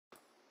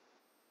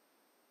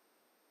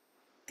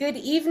Good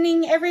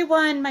evening,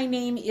 everyone. My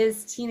name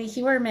is Tina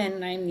Heuermann,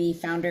 and I'm the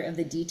founder of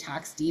the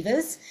Detox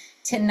Divas.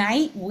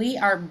 Tonight, we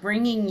are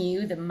bringing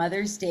you the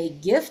Mother's Day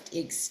gift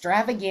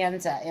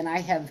extravaganza, and I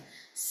have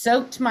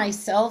soaked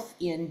myself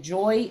in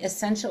joy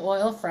essential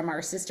oil from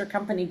our sister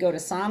company, Go to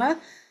Sana,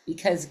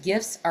 because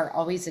gifts are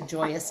always a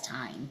joyous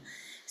time.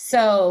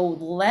 So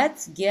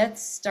let's get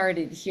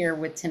started here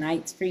with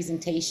tonight's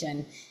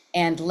presentation.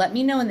 And let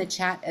me know in the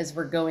chat as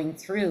we're going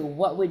through,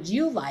 what would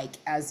you like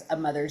as a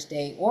Mother's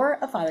Day or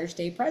a Father's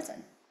Day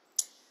present?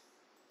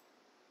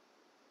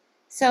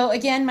 So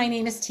again, my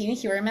name is Tina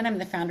Heuermann. I'm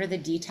the founder of the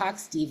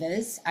Detox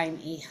Divas. I'm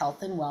a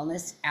health and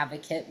wellness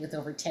advocate with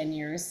over 10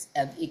 years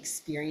of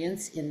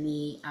experience in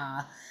the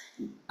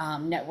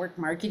network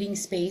marketing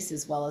space,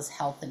 as well as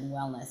health and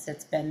wellness.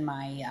 It's been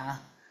my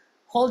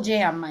whole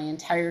jam my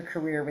entire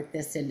career with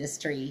this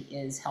industry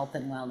is health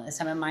and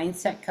wellness. I'm a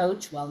mindset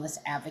coach, wellness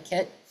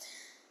advocate.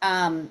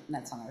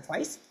 That's on there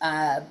twice.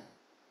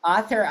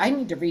 Author, I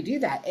need to redo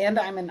that. And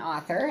I'm an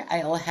author.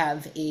 I'll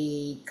have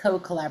a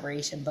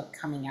co-collaboration book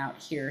coming out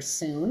here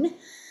soon.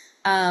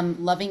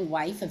 Loving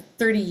wife of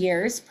 30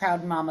 years,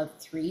 proud mom of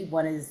 3.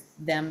 One of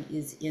them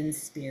is in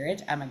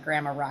spirit. I'm a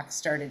grandma rock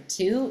star to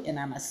 2, and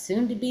I'm a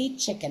soon-to-be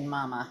chicken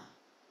mama.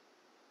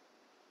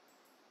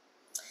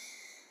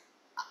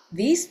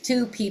 These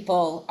two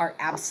people are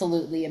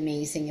absolutely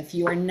amazing. If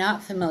you are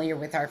not familiar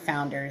with our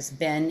founders,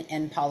 Ben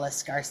and Paula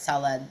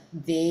Scarcella,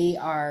 they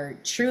are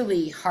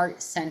truly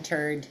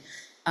heart-centered,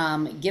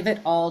 give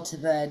it all to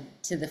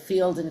the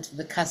field and to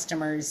the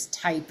customers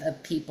type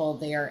of people.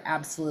 They are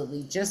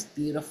absolutely just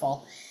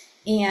beautiful.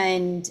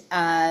 And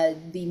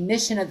the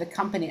mission of the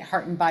company at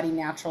Heart and Body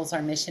Naturals,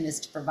 our mission is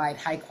to provide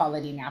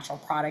high-quality natural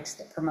products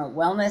that promote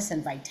wellness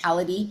and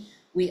vitality.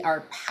 We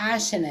are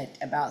passionate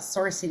about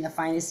sourcing the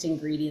finest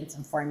ingredients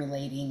and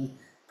formulating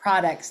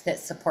products that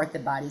support the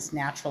body's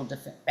natural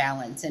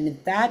balance. And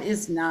if that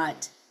is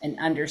not an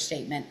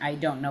understatement, I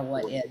don't know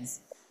what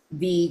is.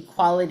 The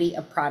quality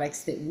of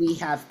products that we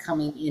have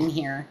coming in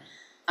here,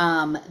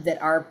 that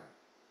our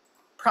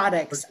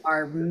products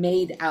are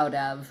made out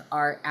of,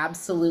 are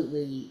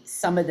absolutely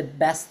some of the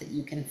best that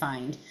you can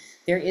find.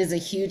 There is a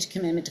huge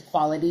commitment to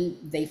quality.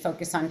 They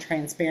focus on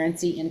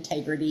transparency,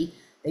 integrity.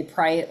 They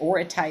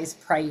prioritize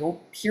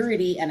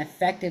purity and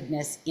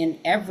effectiveness in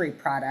every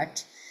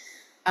product,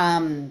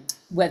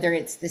 whether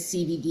it's the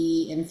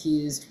CBD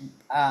infused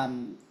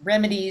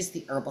remedies,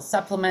 the herbal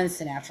supplements,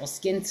 the natural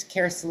skin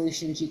care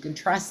solutions. You can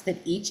trust that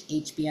each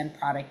HBN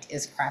product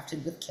is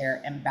crafted with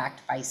care and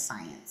backed by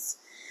science.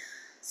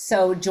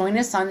 So join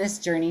us on this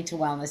journey to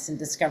wellness and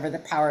discover the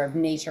power of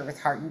nature with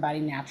Heart and Body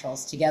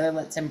Naturals. Together,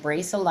 let's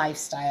embrace a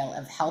lifestyle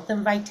of health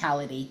and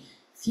vitality,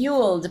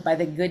 fueled by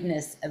the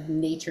goodness of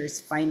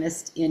nature's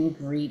finest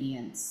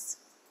ingredients.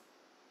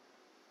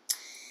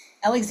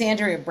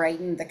 Alexandria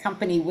Brighton, the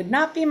company would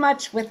not be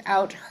much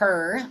without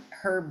her.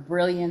 Her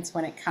brilliance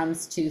when it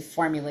comes to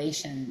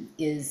formulation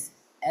is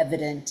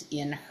evident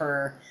in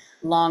her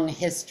long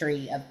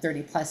history of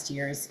 30 plus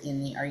years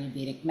in the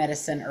Ayurvedic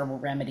medicine, herbal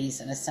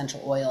remedies, and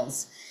essential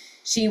oils.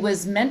 She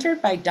was mentored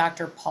by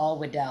Dr. Paul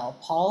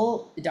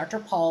Waddell. Dr.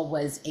 Paul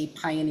was a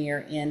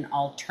pioneer in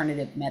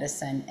alternative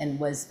medicine and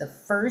was the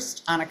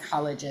first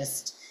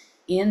oncologist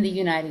in the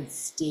United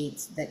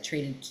States that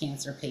treated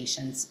cancer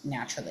patients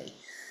naturally.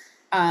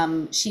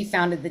 She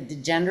founded the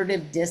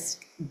Degenerative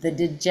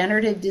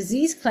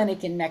Disease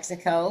Clinic in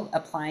Mexico,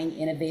 applying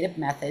innovative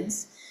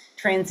methods,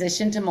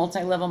 transitioned to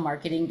multi-level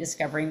marketing,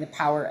 discovering the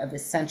power of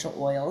essential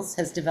oils,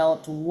 has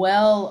developed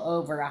well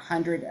over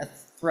 100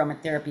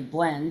 aromatherapy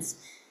blends,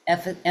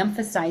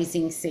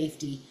 emphasizing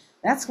safety.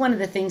 That's one of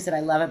the things that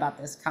I love about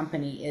this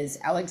company is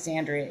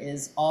Alexandria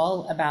is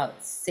all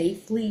about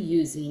safely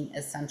using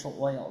essential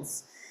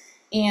oils.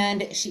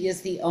 And she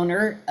is the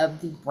owner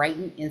of the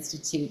Brighton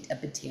Institute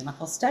of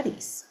Botanical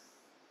Studies.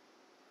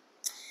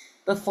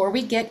 Before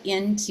we get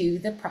into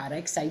the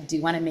products, I do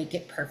want to make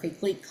it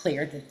perfectly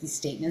clear that the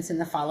statements in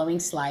the following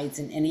slides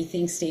and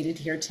anything stated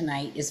here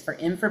tonight is for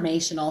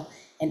informational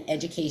and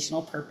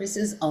educational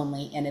purposes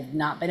only and have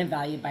not been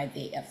evaluated by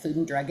the Food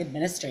and Drug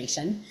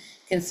Administration.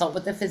 Consult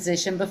with a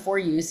physician before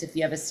use if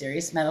you have a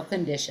serious medical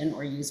condition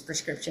or use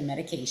prescription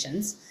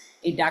medications.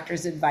 A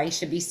doctor's advice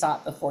should be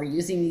sought before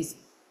using these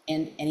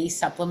and any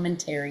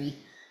supplementary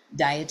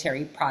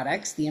dietary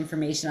products. The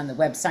information on the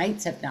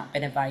websites have not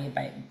been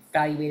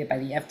evaluated by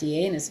the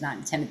FDA and is not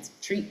intended to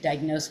treat,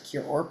 diagnose,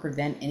 cure, or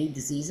prevent any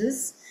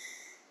diseases.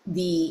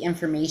 The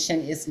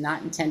information is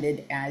not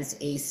intended as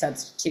a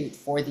substitute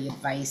for the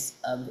advice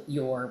of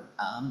your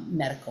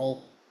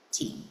medical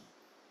team.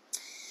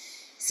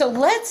 So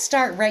let's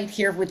start right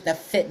here with the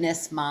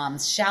fitness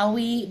moms, shall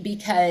we?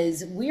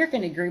 Because we're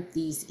going to group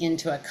these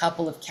into a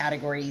couple of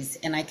categories,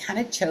 and I kind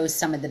of chose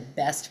some of the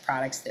best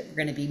products that were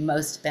going to be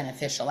most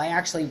beneficial. I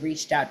actually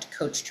reached out to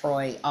Coach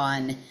Troy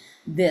on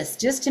this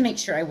just to make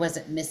sure I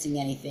wasn't missing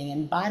anything,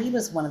 and body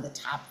was one of the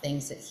top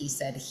things that he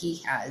said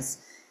he has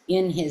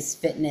in his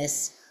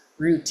fitness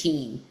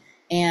routine.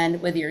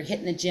 And whether you're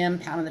hitting the gym,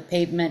 pounding the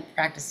pavement,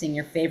 practicing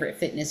your favorite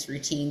fitness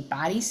routine,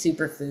 Body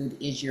Superfood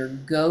is your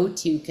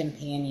go-to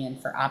companion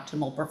for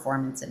optimal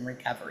performance and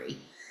recovery.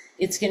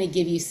 It's going to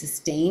give you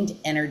sustained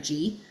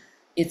energy.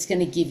 It's going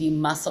to give you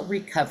muscle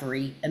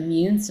recovery,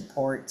 immune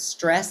support,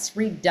 stress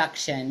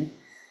reduction,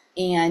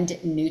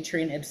 and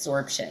nutrient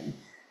absorption.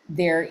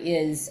 There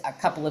is a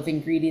couple of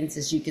ingredients,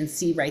 as you can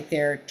see right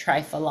there,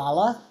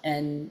 triphalala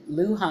and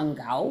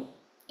luhangao,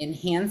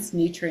 enhance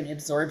nutrient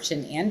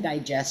absorption and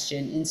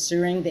digestion,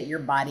 ensuring that your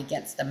body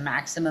gets the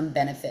maximum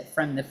benefit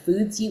from the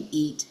foods you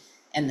eat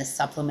and the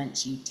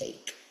supplements you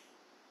take.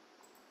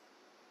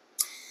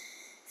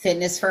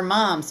 Fitness for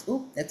moms.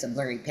 Ooh, that's a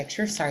blurry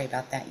picture. Sorry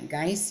about that, you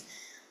guys.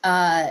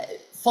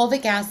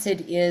 Fulvic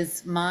acid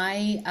is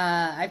my,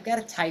 I've got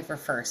a tie for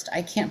first.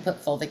 I can't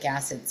put fulvic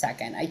acid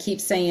second. I keep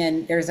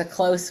saying there's a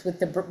close with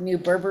the new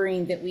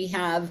berberine that we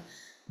have,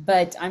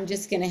 but I'm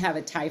just going to have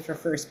a tie for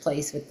first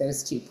place with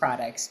those two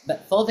products.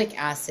 But fulvic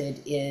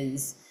acid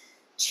is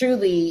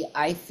truly,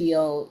 I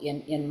feel,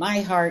 in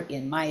my heart,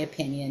 in my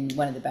opinion,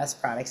 one of the best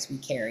products we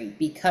carry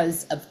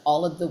because of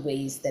all of the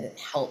ways that it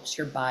helps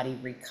your body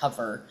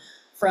recover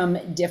from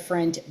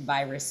different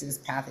viruses,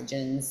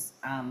 pathogens.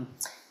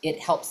 It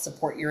helps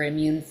support your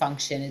immune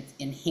function. It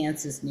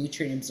enhances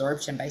nutrient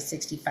absorption by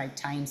 65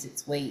 times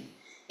its weight.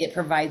 It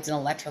provides an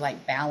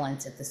electrolyte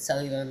balance at the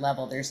cellular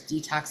level. There's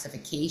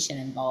detoxification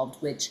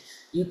involved, which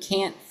you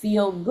can't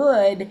feel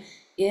good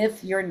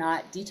if you're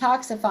not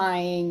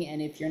detoxifying.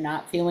 And if you're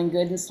not feeling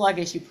good and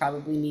sluggish, you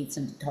probably need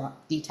some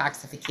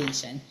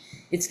detoxification.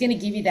 It's going to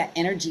give you that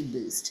energy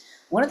boost.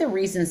 One of the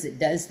reasons it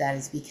does that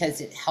is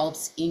because it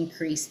helps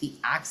increase the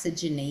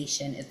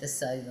oxygenation at the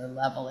cellular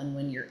level. And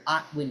when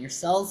your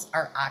cells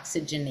are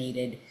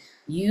oxygenated,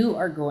 you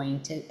are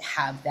going to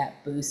have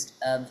that boost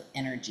of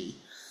energy.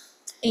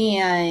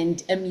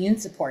 And immune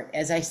support,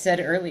 as I said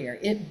earlier,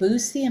 it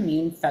boosts the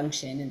immune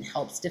function and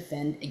helps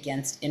defend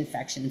against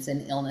infections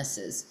and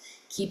illnesses,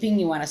 keeping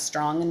you on a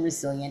strong and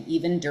resilient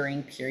even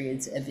during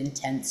periods of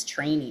intense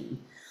training.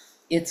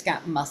 It's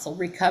got muscle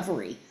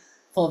recovery.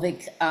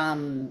 Recovery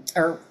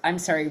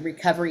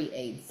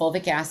aid.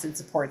 Fulvic acid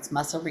supports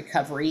muscle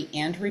recovery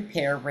and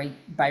repair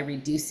by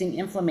reducing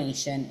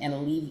inflammation and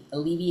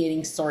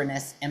alleviating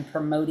soreness and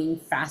promoting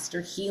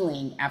faster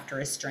healing after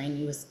a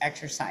strenuous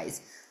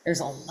exercise. There's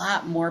a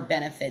lot more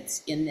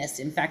benefits in this.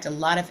 In fact, a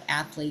lot of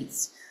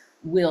athletes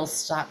will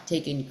stop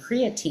taking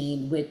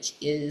creatine, which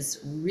is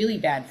really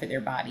bad for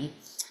their body,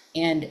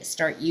 and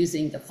start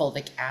using the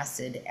fulvic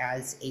acid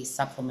as a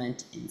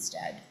supplement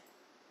instead.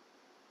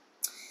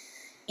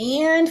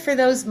 And for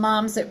those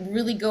moms that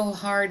really go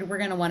hard, we're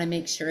going to want to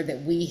make sure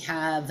that we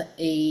have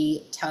a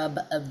tub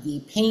of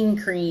the pain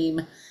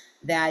cream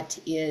that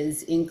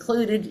is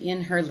included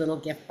in her little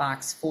gift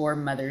box for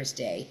Mother's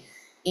Day.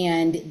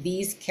 And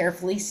these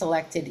carefully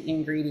selected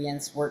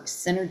ingredients work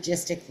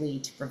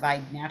synergistically to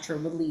provide natural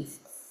relief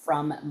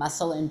from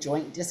muscle and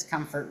joint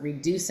discomfort,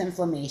 reduce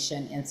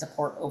inflammation, and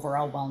support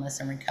overall wellness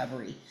and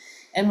recovery.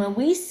 And when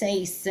we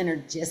say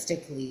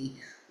synergistically,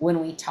 when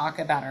we talk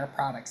about our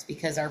products,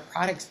 because our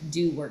products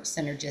do work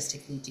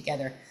synergistically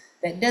together,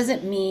 that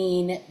doesn't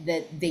mean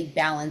that they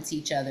balance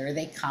each other,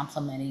 they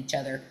complement each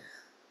other.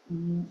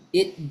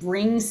 It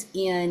brings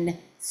in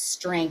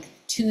strength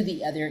to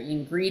the other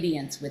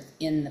ingredients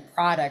within the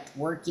product,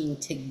 working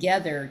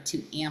together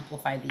to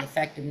amplify the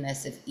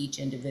effectiveness of each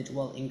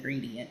individual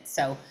ingredient.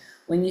 So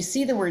when you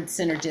see the word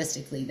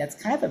synergistically, that's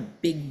kind of a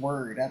big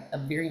word, a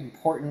very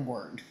important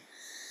word.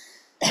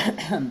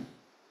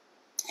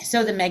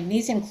 So the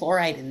magnesium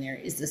chloride in there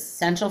is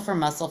essential for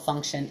muscle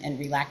function and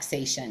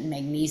relaxation.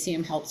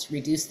 Magnesium helps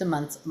reduce the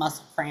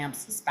muscle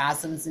cramps,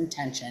 spasms, and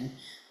tension,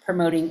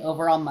 promoting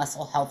overall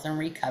muscle health and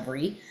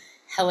recovery.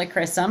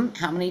 Helichrysum,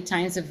 how many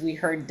times have we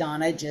heard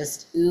Donna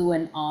just ooh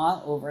and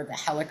ah over the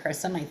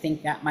helichrysum? I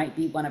think that might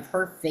be one of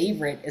her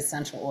favorite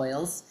essential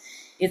oils.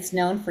 It's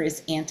known for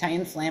its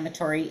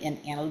anti-inflammatory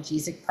and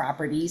analgesic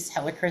properties.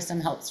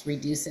 Helichrysum helps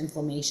reduce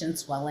inflammation,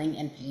 swelling,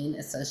 and pain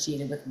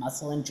associated with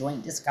muscle and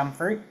joint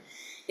discomfort.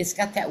 It's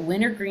got that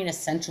wintergreen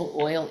essential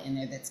oil in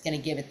there that's going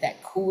to give it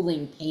that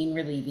cooling,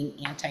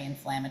 pain-relieving,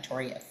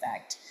 anti-inflammatory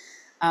effect.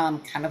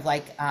 Kind of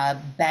like a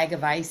bag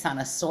of ice on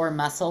a sore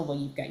muscle. Well,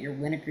 you've got your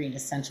wintergreen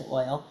essential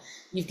oil.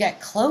 You've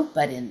got clove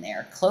bud in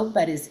there. Clove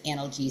bud is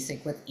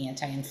analgesic with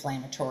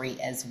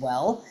anti-inflammatory as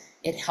well.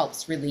 It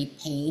helps relieve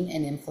pain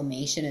and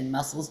inflammation in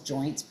muscles,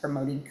 joints,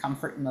 promoting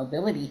comfort and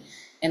mobility.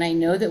 And I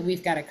know that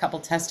we've got a couple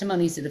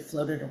testimonies that have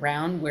floated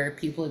around where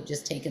people have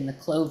just taken the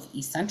clove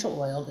essential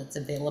oil that's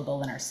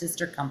available in our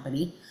sister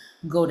company,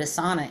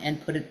 Godasana,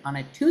 and put it on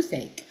a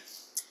toothache,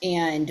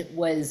 and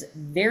was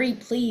very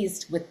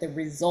pleased with the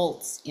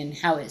results in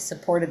how it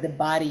supported the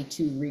body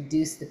to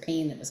reduce the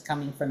pain that was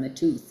coming from the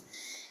tooth.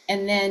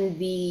 And then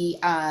the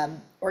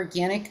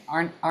organic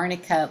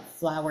arnica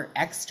flower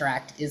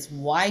extract is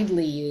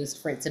widely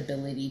used for its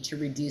ability to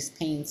reduce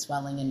pain,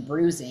 swelling, and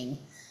bruising.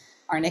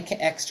 Arnica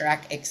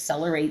extract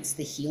accelerates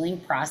the healing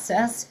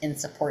process and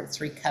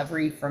supports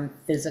recovery from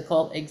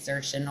physical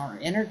exertion or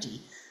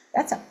energy.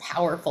 That's a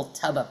powerful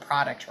tub of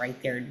product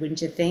right there,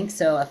 wouldn't you think?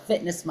 So a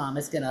fitness mom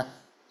is going to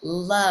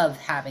love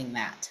having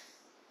that.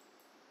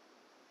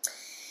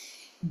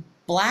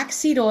 Black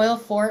seed oil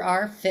for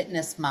our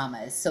fitness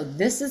mamas. So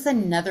this is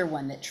another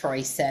one that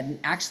Troy said, and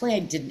actually I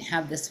didn't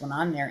have this one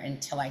on there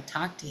until I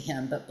talked to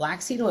him, but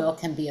black seed oil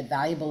can be a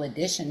valuable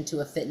addition to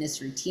a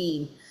fitness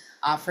routine,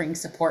 offering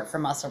support for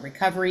muscle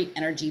recovery,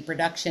 energy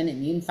production,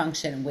 immune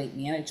function, and weight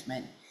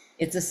management.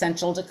 It's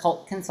essential to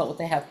consult with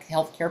a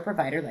healthcare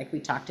provider like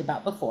we talked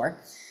about before.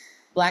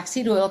 Black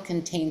seed oil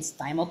contains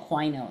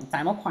thymoquinone.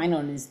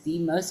 Thymoquinone is the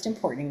most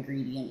important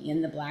ingredient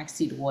in the black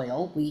seed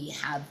oil. We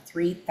have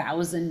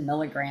 3,000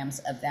 milligrams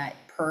of that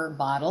per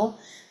bottle.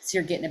 So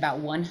you're getting about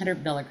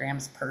 100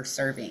 milligrams per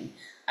serving.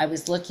 I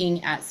was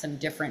looking at some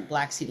different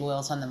black seed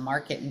oils on the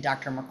market, and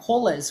Dr.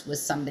 Mercola's was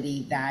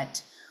somebody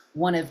that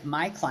one of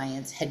my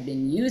clients had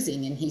been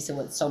using, and he said,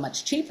 well, it's so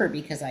much cheaper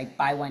because I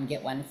buy one,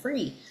 get one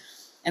free.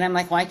 And I'm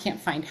like, well, I can't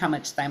find how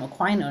much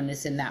thymoquinone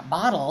is in that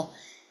bottle.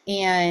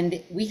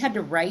 And we had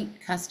to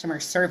write customer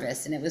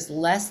service, and it was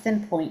less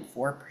than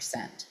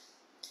 0.4%,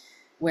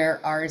 where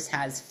ours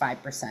has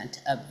 5%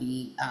 of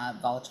the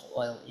volatile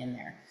oil in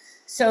there.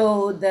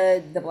 So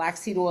the black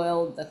seed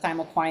oil, the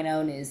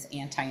thymoquinone, is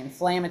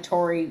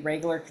anti-inflammatory.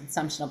 Regular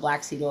consumption of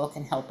black seed oil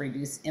can help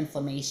reduce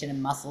inflammation in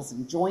muscles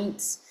and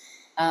joints.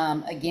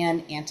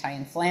 Again,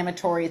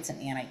 anti-inflammatory, it's an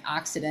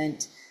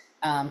antioxidant.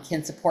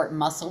 Can support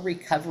muscle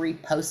recovery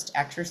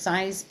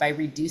post-exercise by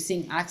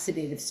reducing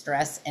oxidative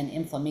stress and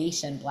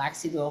inflammation. Black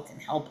seed oil can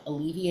help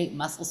alleviate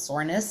muscle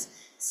soreness,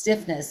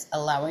 stiffness,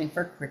 allowing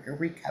for quicker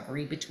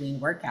recovery between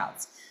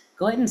workouts.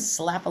 Go ahead and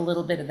slap a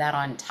little bit of that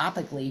on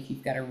topically if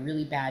you've got a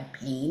really bad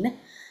pain,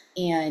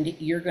 and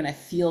you're going to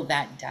feel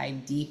that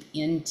dive deep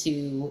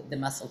into the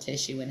muscle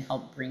tissue and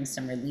help bring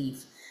some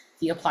relief.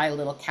 If you apply a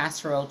little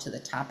castor oil to the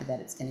top of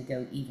that, it's going to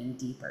go even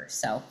deeper.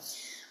 So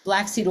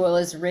black seed oil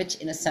is rich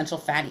in essential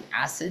fatty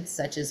acids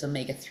such as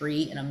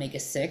omega-3 and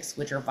omega-6,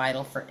 which are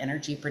vital for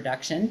energy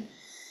production.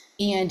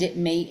 And it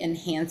may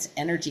enhance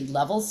energy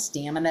levels,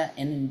 stamina,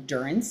 and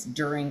endurance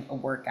during a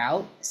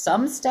workout.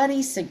 Some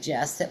studies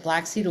suggest that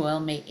black seed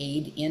oil may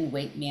aid in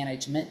weight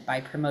management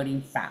by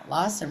promoting fat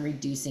loss and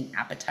reducing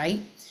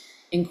appetite.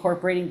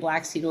 Incorporating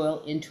black seed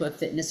oil into a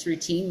fitness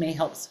routine may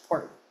help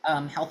support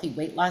healthy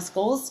weight loss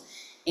goals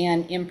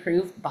and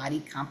improve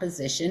body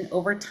composition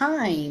over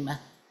time.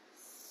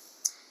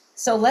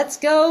 So let's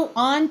go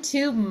on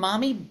to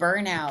mommy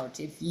burnout.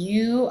 If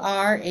you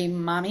are a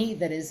mommy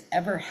that has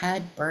ever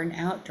had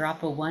burnout,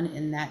 drop a 1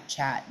 in that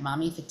chat.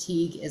 Mommy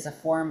fatigue is a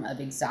form of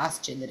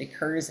exhaustion that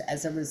occurs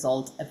as a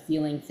result of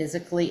feeling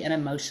physically and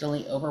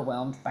emotionally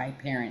overwhelmed by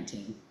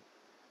parenting.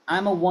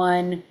 I'm a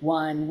 1,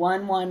 1,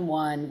 1, 1,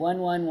 1, 1,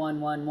 1,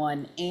 1, 1,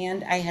 1,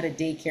 and I had a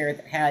daycare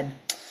that had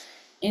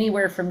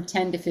anywhere from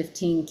 10 to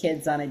 15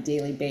 kids on a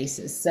daily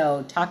basis.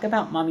 So talk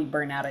about mommy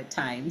burnout at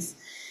times.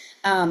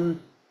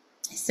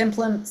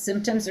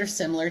 Symptoms are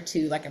similar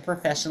to like a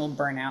professional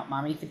burnout.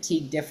 Mommy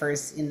fatigue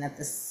differs in that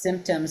the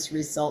symptoms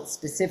result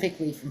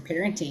specifically from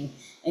parenting.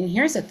 And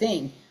here's the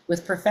thing,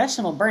 with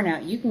professional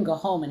burnout, you can go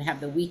home and have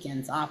the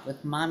weekends off.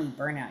 With mommy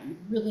burnout, you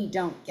really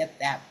don't get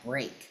that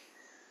break.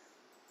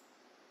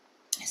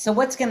 So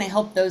what's going to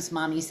help those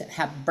mommies that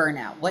have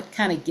burnout? What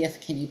kind of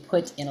gift can you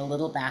put in a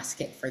little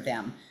basket for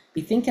them?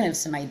 Be thinking of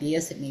some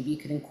ideas that maybe you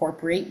could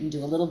incorporate and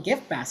do a little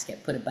gift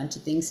basket, put a bunch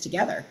of things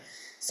together.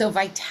 So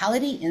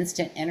Vitality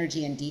Instant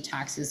Energy and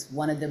Detox is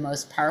one of the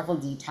most powerful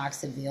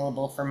detox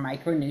available for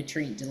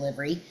micronutrient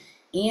delivery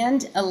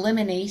and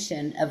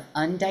elimination of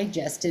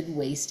undigested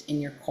waste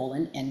in your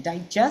colon and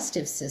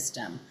digestive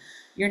system.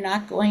 You're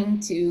not going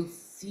to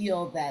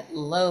feel that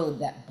load,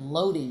 that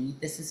bloating.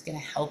 This is going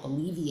to help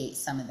alleviate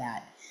some of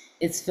that.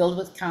 It's filled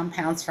with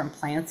compounds from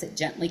plants that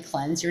gently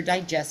cleanse your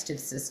digestive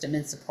system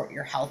and support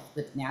your health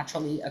with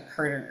naturally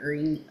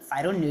occurring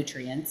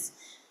phytonutrients,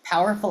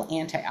 powerful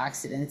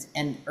antioxidants,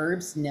 and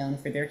herbs known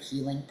for their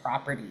healing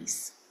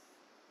properties.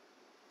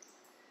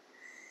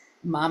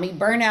 Mommy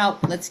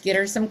burnout, let's get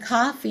her some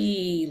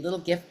coffee. Little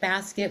gift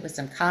basket with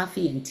some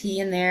coffee and tea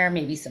in there,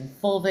 maybe some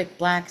fulvic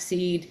black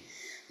seed.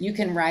 You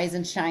can rise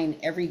and shine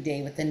every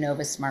day with the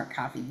Nova Smart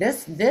coffee.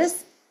 This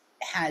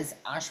has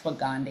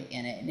ashwagandha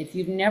in it. And if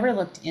you've never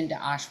looked into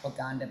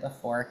ashwagandha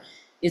before,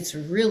 it's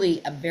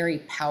really a very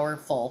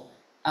powerful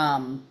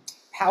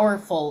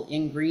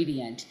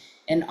ingredient.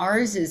 And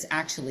ours is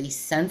actually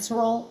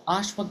sensoral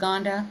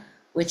ashwagandha,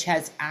 which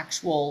has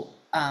actual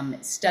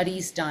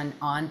studies done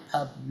on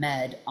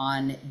PubMed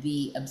on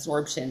the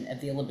absorption,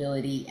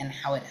 availability, and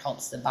how it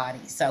helps the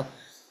body. So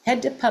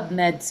head to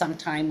PubMed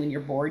sometime when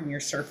you're bored and you're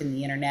surfing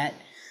the internet,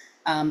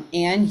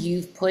 and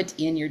you've put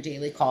in your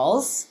daily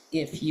calls.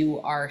 If you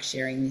are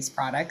sharing these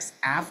products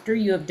after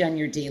you have done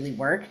your daily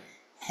work,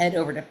 head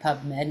over to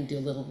PubMed and do a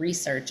little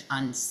research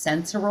on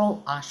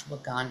sensoral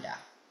ashwagandha.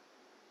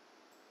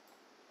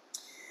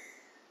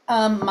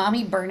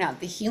 Mommy burnout,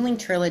 the healing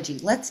trilogy.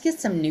 Let's get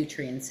some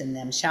nutrients in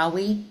them, shall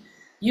we?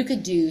 You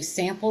could do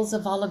samples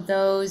of all of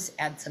those,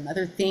 add some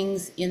other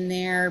things in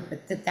there,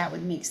 but that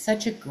would make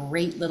such a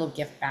great little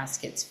gift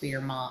baskets for your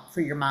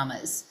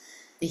mamas.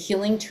 The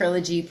Healing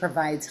Trilogy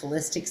provides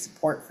holistic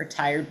support for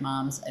tired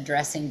moms,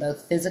 addressing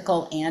both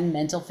physical and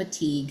mental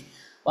fatigue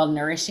while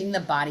nourishing the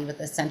body with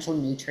essential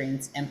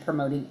nutrients and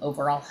promoting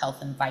overall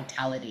health and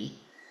vitality.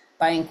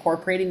 By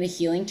incorporating the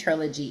Healing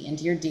Trilogy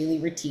into your daily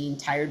routine,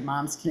 tired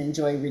moms can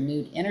enjoy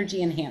renewed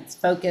energy, enhanced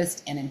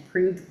focus, and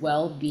improved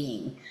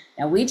well-being.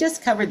 Now, we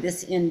just covered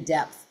this in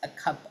depth a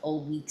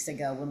couple weeks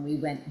ago when we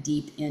went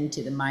deep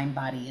into the mind,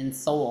 body, and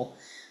soul.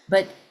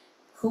 But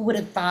who would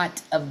have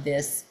thought of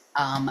this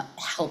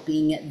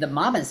helping the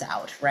mamas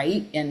out,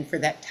 right? And for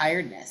that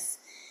tiredness.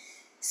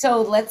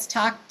 So let's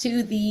talk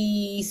to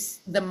the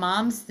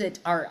moms that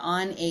are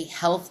on a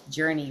health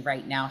journey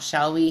right now,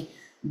 shall we?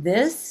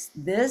 This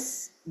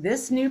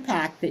new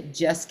pack that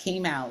just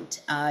came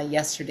out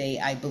yesterday,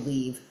 I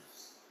believe,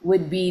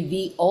 would be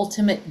the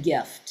ultimate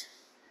gift.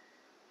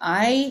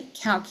 I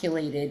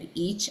calculated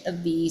each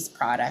of these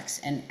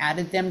products and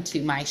added them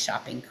to my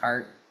shopping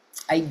cart.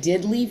 I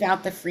did leave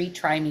out the free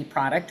Try Me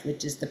product,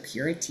 which is the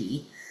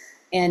Purity.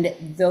 And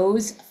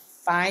those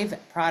 5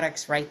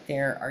 products right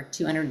there are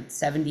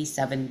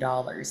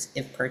 $277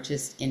 if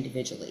purchased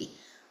individually.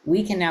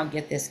 We can now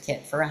get this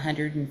kit for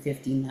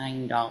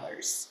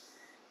 $159.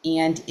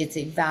 And it's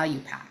a value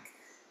pack.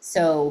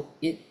 So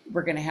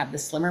we're going to have the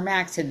Slimmer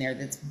Max in there,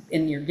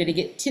 and you're going to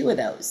get 2 of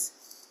those.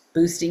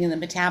 Boosting the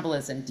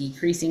metabolism,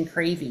 decreasing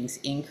cravings,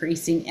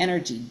 increasing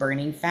energy,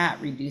 burning fat,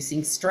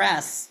 reducing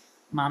stress,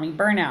 mommy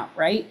burnout,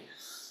 right?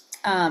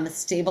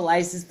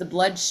 Stabilizes the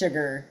blood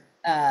sugar,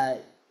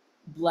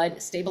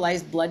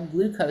 stabilized blood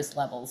glucose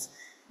levels.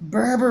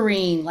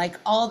 Berberine, like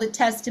all the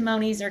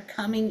testimonies are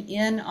coming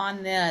in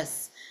on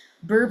this.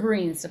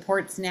 Berberine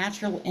supports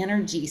natural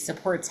energy,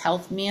 supports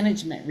health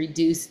management,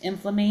 reduce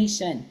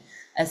inflammation,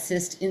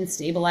 assist in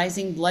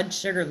stabilizing blood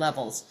sugar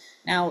levels.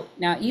 Now,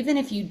 even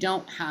if you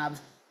don't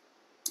have,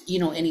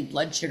 any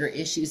blood sugar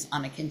issues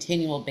on a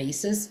continual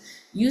basis,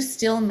 you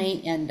still may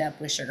end up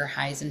with sugar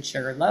highs and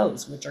sugar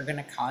lows, which are going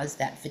to cause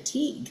that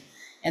fatigue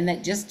and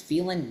that just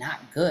feeling not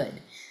good.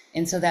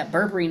 And so that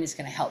berberine is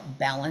going to help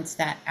balance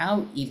that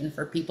out, even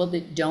for people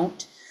that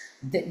don't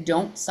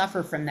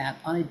suffer from that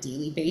on a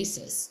daily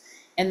basis.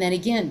 And then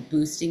again,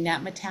 boosting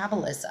that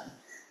metabolism.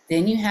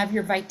 Then you have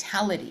your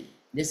vitality.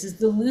 This is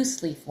the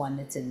loose leaf one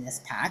that's in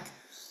this pack.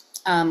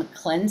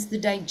 Cleanse the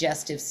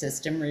digestive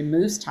system,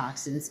 removes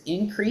toxins,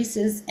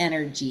 increases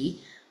energy,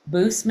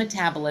 boosts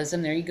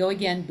metabolism. There you go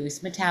again,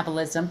 boost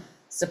metabolism,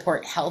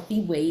 support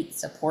healthy weight,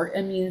 support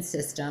immune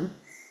system.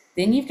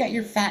 Then you've got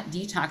your fat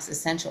detox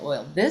essential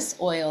oil. This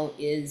oil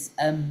is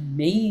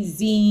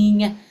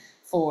amazing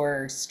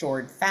for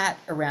stored fat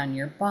around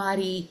your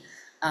body,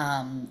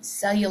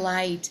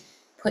 cellulite.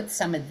 Put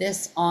some of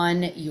this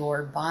on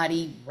your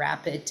body,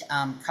 wrap it,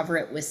 cover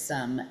it with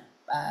some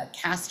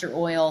castor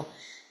oil,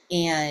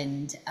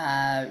 and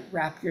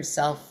wrap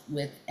yourself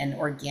with an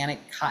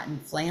organic cotton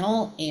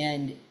flannel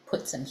and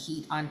put some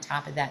heat on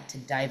top of that to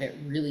dive it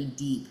really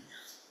deep.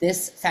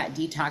 This fat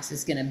detox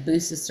is going to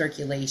boost the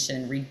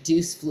circulation,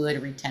 reduce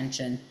fluid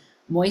retention,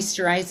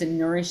 moisturize and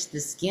nourish the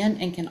skin,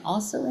 and can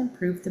also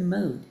improve the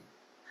mood.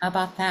 How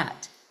about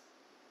that?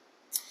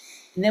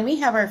 And then we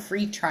have our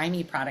free Try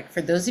Me product.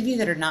 For those of you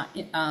that are not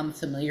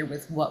familiar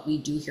with what we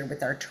do here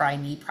with our Try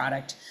Me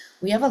product,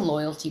 we have a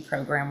loyalty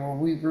program where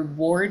we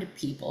reward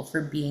people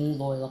for being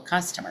loyal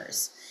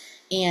customers.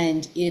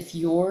 And if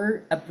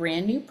you're a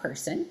brand new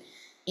person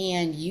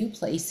and you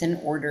place an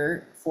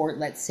order for,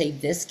 let's say,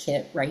 this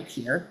kit right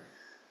here,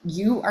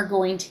 you are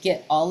going to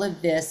get all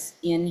of this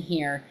in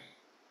here,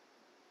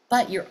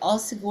 but you're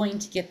also going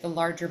to get the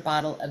larger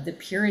bottle of the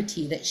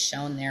Purity that's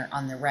shown there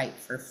on the right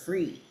for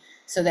free.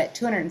 So that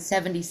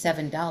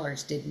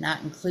 $277 did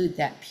not include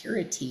that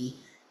Purity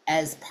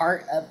as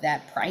part of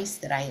that price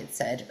that I had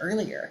said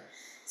earlier.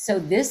 So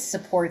this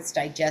supports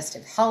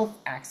digestive health,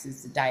 acts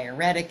as a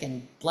diuretic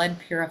and blood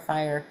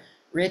purifier,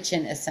 rich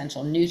in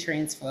essential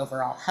nutrients for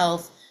overall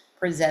health,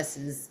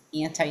 possesses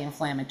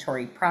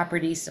anti-inflammatory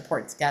properties,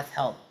 supports gut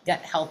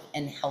health,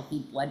 and healthy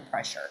blood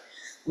pressure.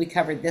 We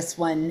covered this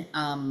one,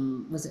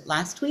 was it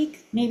last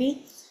week,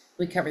 maybe?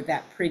 We covered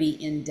that pretty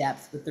in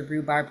depth with the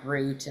rhubarb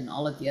root and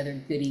all of the other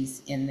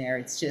goodies in there.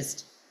 It's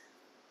just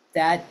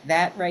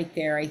that right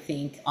there, I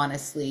think,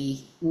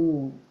 honestly,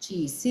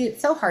 see,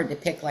 it's so hard to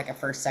pick like a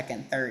first,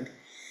 second, third.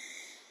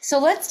 So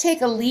let's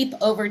take a leap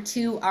over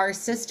to our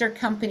sister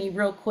company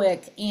real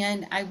quick.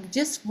 And I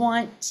just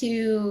want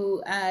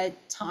to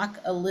talk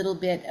a little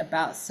bit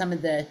about some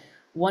of the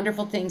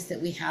wonderful things that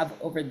we have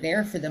over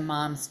there for the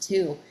moms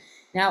too.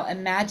 Now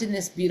imagine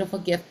this beautiful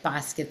gift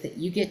basket that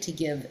you get to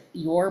give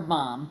your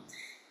mom,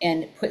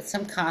 and put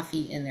some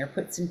coffee in there,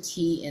 put some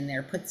tea in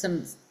there, put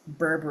some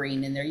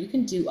berberine in there. You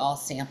can do all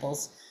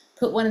samples.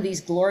 Put one of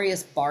these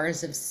glorious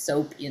bars of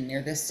soap in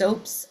there. The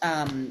soaps,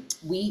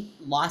 we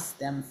lost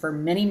them for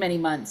many, many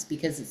months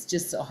because it's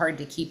just so hard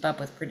to keep up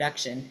with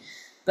production.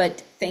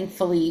 But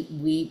thankfully,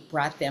 we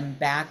brought them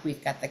back.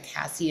 We've got the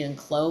cassia and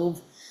clove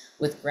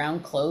with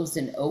ground cloves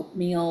and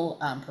oatmeal,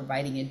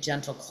 providing a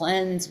gentle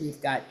cleanse.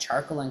 We've got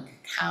charcoal and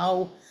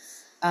cacao.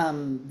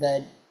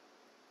 The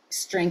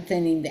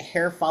strengthening the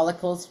hair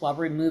follicles while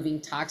removing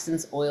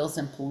toxins, oils,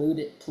 and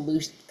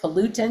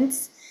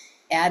pollutants.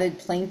 Added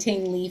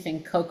plantain leaf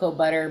and cocoa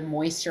butter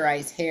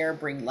moisturize hair,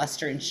 bring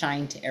luster and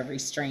shine to every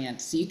strand.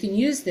 So you can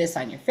use this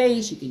on your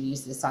face, you can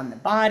use this on the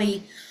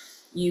body,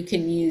 you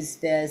can use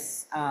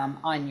this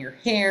on your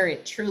hair.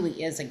 It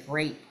truly is a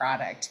great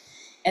product.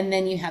 And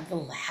then you have the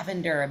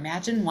lavender.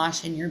 Imagine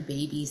washing your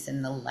babies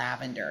in the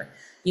lavender.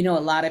 You know, a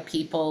lot of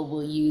people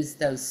will use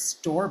those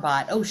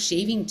store-bought, oh,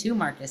 shaving too,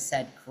 Marcus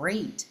said,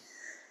 great.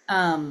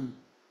 A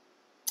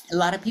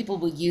lot of people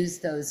will use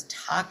those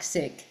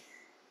toxic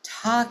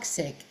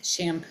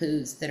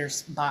shampoos that are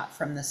bought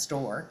from the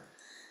store.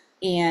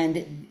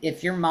 And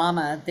if your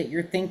mama that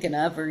you're thinking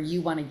of, or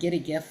you want to get a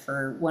gift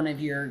for one of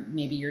your,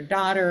 maybe your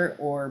daughter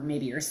or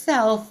maybe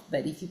yourself,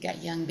 but if you've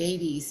got young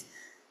babies,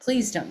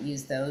 please don't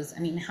use those. I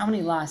mean, how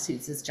many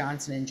lawsuits has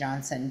Johnson &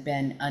 Johnson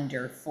been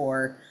under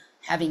for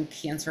having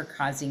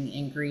cancer-causing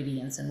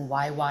ingredients? And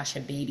why wash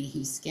a baby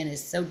whose skin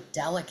is so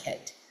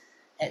delicate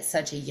at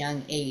such a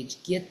young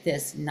age? Get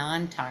this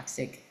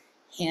non-toxic,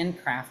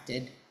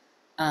 handcrafted,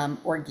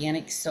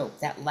 organic soap.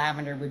 That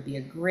lavender would be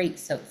a great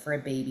soap for a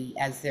baby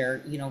as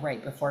they're, you know,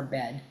 right before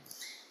bed.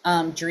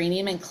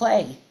 Geranium and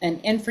clay.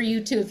 And for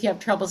you too, if you have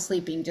trouble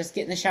sleeping, just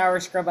get in the shower,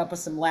 scrub up with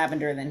some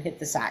lavender, and then hit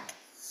the sack.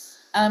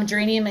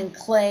 Geranium and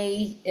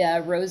clay,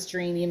 rose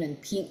geranium and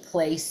pink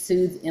clay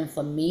soothe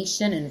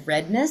inflammation and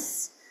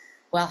redness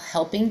while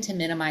helping to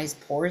minimize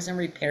pores and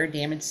repair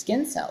damaged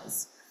skin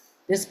cells.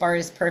 This bar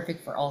is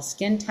perfect for all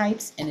skin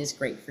types and is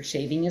great for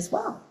shaving as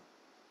well.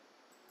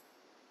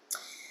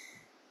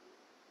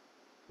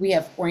 We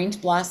have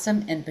orange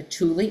blossom and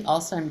patchouli.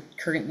 Also, I'm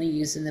currently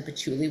using the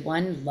patchouli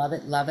one. Love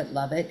it, love it,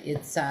 love it.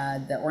 It's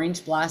the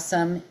orange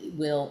blossom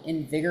will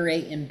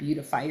invigorate and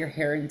beautify your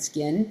hair and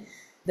skin.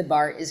 The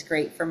bar is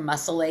great for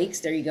muscle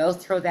aches. There you go.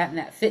 Throw that in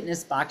that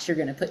fitness box you're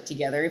going to put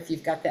together. If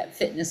you've got that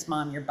fitness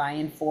mom you're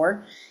buying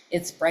for,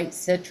 its bright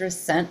citrus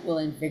scent will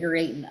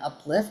invigorate and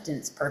uplift, and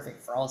it's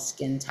perfect for all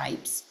skin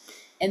types.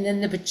 And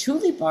then the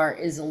patchouli bar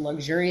is a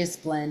luxurious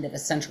blend of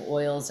essential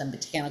oils and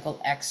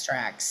botanical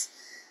extracts.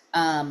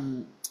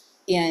 And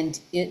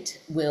it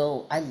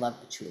will, I love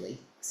patchouli.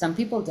 Some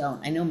people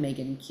don't. I know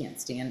Megan can't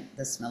stand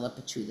the smell of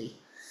patchouli,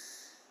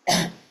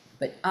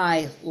 but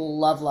I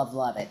love, love,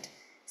 love it.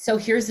 So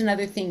here's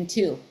another thing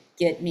too.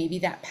 Get maybe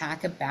that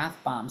pack of bath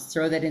bombs,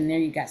 throw that in there.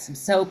 You've got some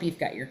soap, you've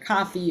got your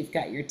coffee, you've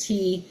got your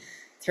tea,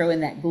 throw in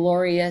that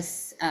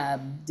glorious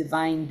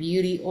Divine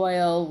Beauty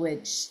oil,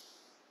 which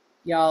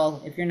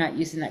y'all, if you're not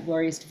using that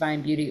glorious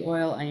Divine Beauty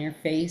oil on your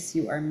face,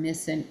 you are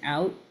missing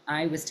out.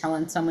 I was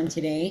telling someone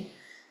today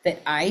that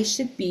I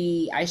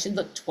should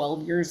look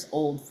 12 years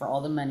old for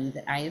all the money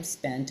that I have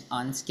spent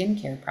on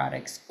skincare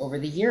products over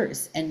the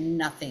years, and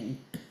nothing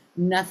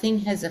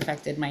has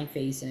affected my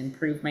face and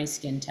improved my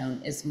skin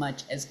tone as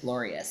much as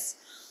Glorious.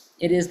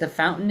 It is the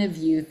fountain of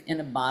youth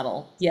in a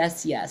bottle.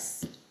 Yes,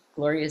 yes,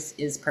 Glorious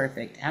is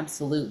perfect,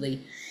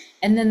 absolutely.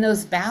 And then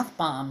those bath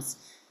bombs,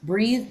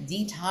 breathe,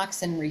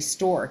 detox, and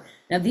restore.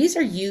 Now these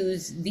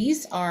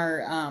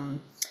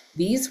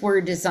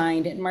were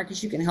designed, and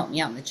Marcus, you can help me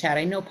out in the chat.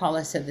 I know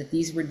Paula said that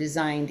these were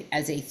designed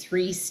as a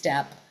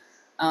 3-step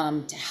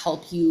to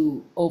help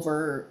you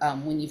over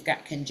when you've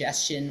got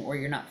congestion or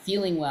you're not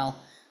feeling well,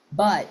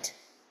 but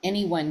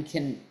anyone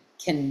can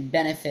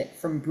benefit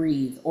from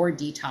Breathe or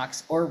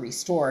Detox or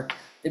Restore.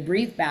 The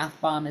Breathe Bath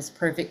Bomb is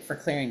perfect for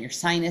clearing your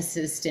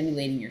sinuses,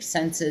 stimulating your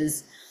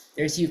senses.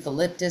 There's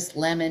eucalyptus,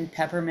 lemon,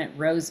 peppermint,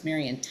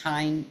 rosemary, and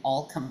thyme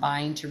all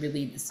combined to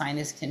relieve the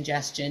sinus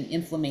congestion,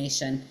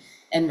 inflammation,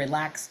 and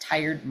relax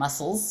tired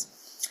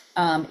muscles.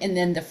 And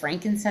then the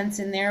frankincense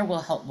in there will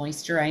help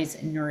moisturize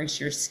and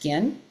nourish your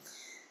skin.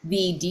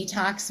 The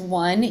detox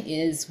one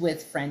is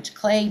with French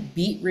clay,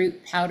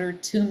 beetroot powder,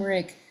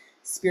 turmeric,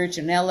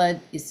 spirulina,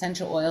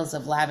 essential oils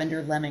of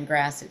lavender,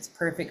 lemongrass. It's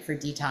perfect for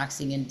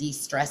detoxing and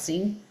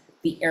de-stressing.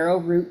 The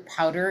arrowroot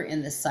powder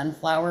and the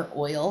sunflower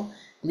oil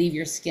leave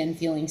your skin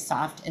feeling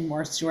soft and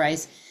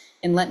moisturized.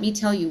 And let me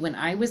tell you, when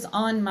I was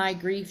on my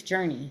grief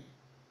journey,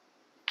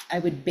 I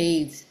would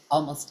bathe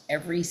almost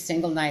every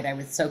single night. I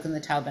would soak in the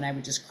tub and I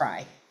would just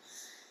cry.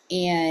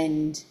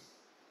 And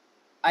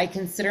I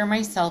consider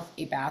myself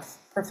a bath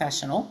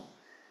professional,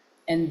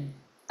 and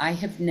I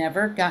have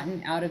never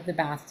gotten out of the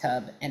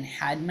bathtub and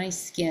had my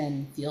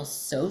skin feel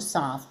so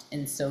soft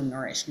and so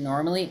nourished.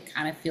 Normally it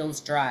kind of feels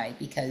dry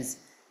because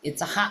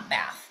it's a hot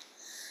bath.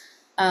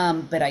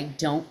 But I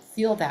don't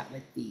feel that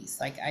with these.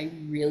 Like, I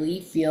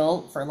really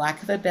feel, for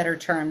lack of a better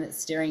term that's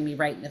staring me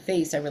right in the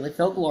face, I really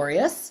feel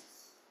glorious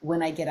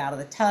when I get out of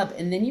the tub.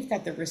 And then you've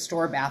got the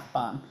Restore Bath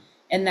Bomb,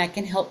 and that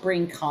can help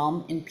bring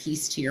calm and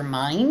peace to your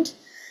mind,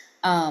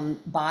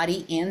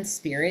 body, and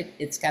spirit.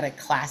 It's got a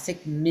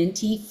classic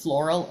minty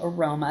floral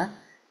aroma.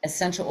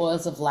 Essential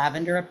oils of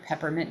lavender and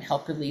peppermint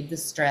help relieve the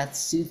stress,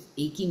 soothe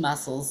achy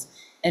muscles,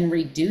 and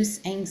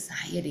reduce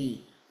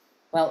anxiety.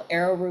 While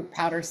arrowroot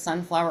powder,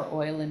 sunflower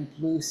oil, and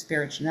blue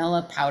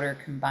spirulina powder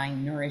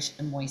combine, nourish,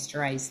 and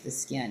moisturize the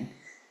skin.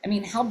 I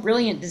mean, how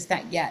brilliant does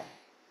that get?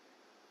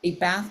 a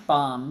bath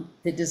bomb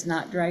that does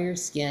not dry your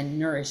skin,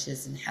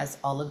 nourishes, and has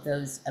all of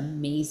those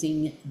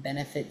amazing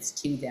benefits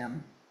to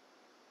them.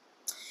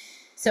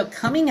 So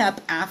coming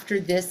up after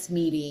this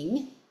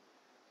meeting,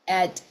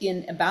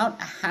 in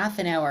about a half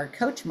an hour,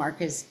 Coach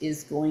Marcus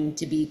is going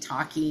to be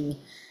talking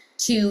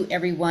to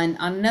everyone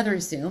on another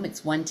Zoom.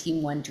 It's One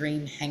Team, One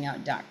Dream,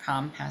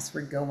 hangout.com,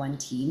 password go one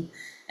team.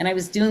 And I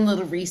was doing a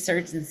little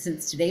research, and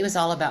since today was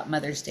all about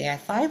Mother's Day, I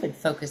thought I would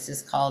focus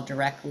this call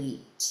directly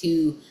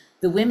to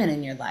the women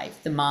in your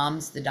life, the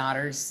moms, the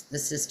daughters, the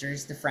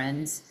sisters, the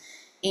friends.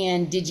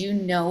 And did you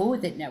know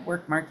that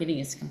network marketing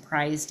is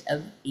comprised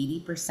of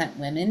 80%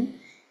 women?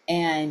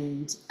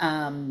 And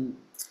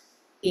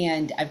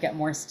I've got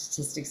more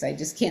statistics. I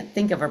just can't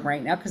think of them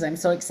right now because I'm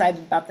so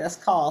excited about this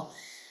call.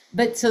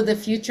 But so the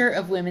future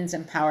of women's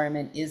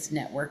empowerment is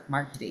network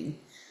marketing.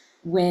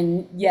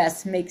 When,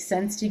 yes, makes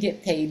sense to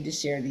get paid to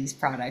share these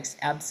products.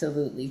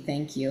 Absolutely.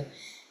 Thank you.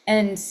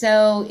 And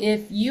so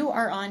if you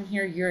are on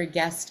here, you're a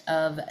guest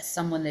of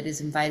someone that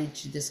is invited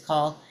to this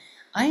call,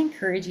 I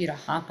encourage you to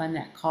hop on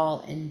that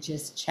call and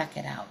just check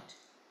it out.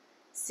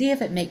 See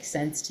if it makes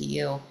sense to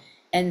you,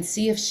 and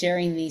see if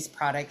sharing these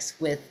products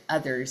with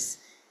others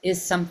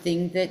is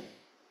something that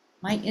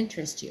might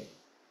interest you.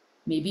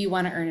 Maybe you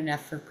want to earn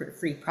enough for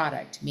free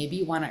product. Maybe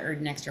you want to earn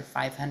an extra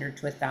 $500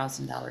 to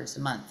 $1,000 a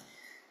month.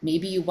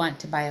 Maybe you want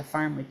to buy a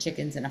farm with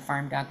chickens and a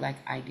farm dog like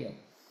I do.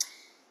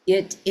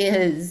 It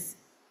is,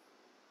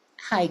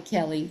 hi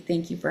Kelly,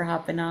 thank you for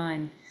hopping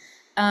on.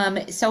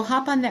 So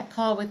hop on that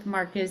call with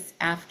Marcus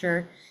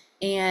after,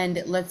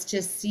 and let's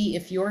just see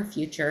if your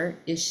future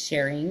is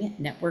sharing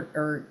network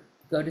or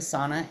go to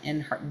sauna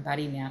and Heart and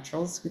Body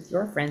Naturals with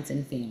your friends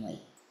and family.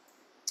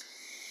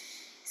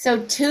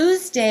 So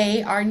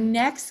Tuesday, our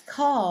next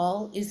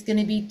call is going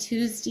to be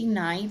Tuesday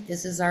night.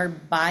 This is our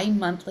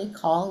bi-monthly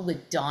call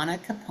with Donna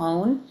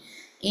Capone,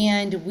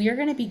 and we're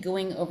going to be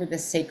going over the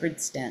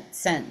sacred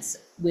scents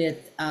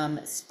with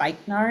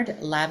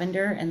spikenard,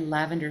 lavender, and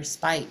lavender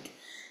spike.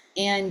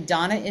 And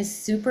Donna is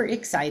super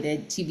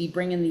excited to be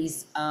bringing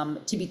these,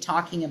 to be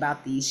talking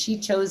about these. She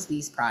chose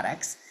these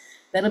products.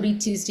 That'll be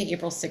Tuesday,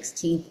 April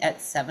 16th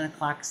at 7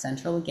 o'clock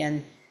Central.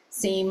 Again,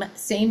 same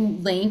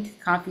link,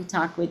 Coffee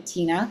Talk with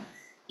Tina.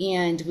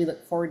 And we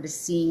look forward to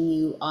seeing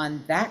you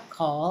on that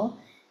call.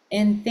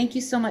 And thank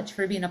you so much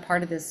for being a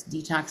part of this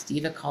Detox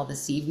Diva call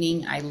this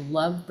evening. I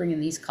love bringing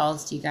these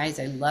calls to you guys.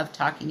 I love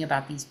talking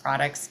about these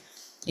products.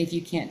 If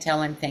you can't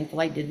tell, I'm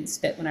thankful I didn't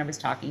spit when I was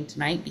talking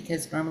tonight,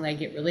 because normally I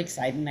get really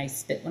excited and I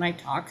spit when I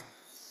talk.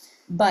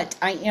 But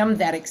I am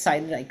that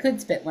excited I could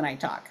spit when I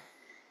talk.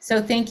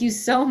 So thank you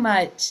so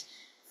much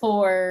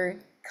for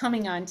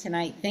coming on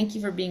tonight. Thank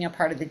you for being a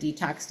part of the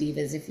Detox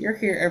Divas. If you're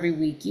here every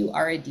week, you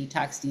are a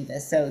Detox Diva.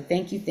 So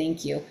thank you,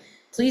 thank you.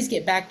 Please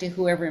get back to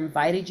whoever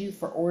invited you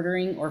for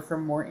ordering or for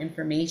more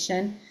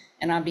information.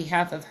 And on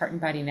behalf of Heart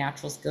and Body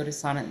Naturals, Go to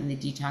Sauna, and the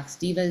Detox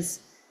Divas,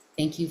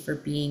 thank you for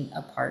being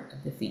a part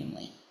of the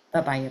family.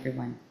 Bye-bye,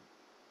 everyone.